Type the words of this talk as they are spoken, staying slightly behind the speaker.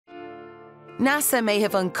NASA may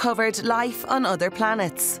have uncovered life on other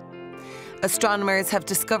planets. Astronomers have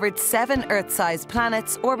discovered 7 Earth-sized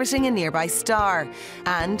planets orbiting a nearby star,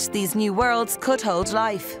 and these new worlds could hold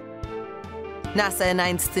life. NASA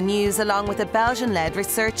announced the news along with a Belgian-led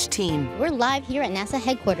research team. We're live here at NASA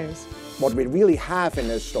headquarters. What we really have in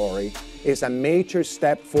this story is a major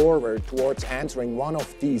step forward towards answering one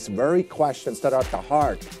of these very questions that are at the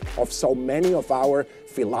heart of so many of our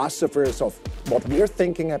philosophers, of what we're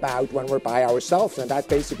thinking about when we're by ourselves, and that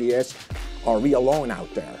basically is, are we alone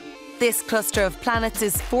out there? This cluster of planets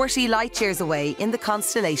is 40 light-years away in the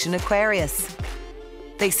constellation Aquarius.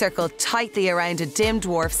 They circle tightly around a dim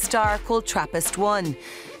dwarf star called TRAPPIST-1,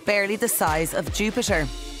 barely the size of Jupiter.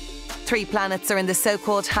 3 planets are in the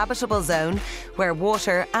so-called habitable zone, where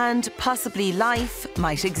water and possibly life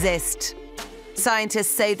might exist. Scientists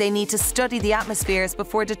say they need to study the atmospheres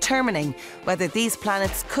before determining whether these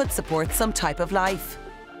planets could support some type of life.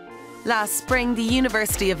 Last spring, the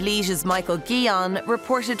University of Liege's Michael Guyon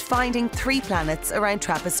reported finding 3 planets around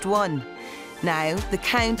TRAPPIST-1. Now, the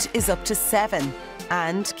count is up to 7,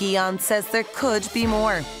 and Guyon says there could be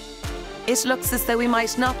more. It looks as though we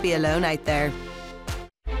might not be alone out there.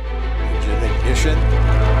 Ignition.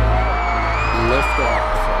 Lift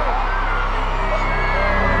off.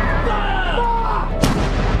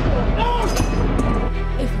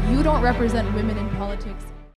 If you don't represent women in politics,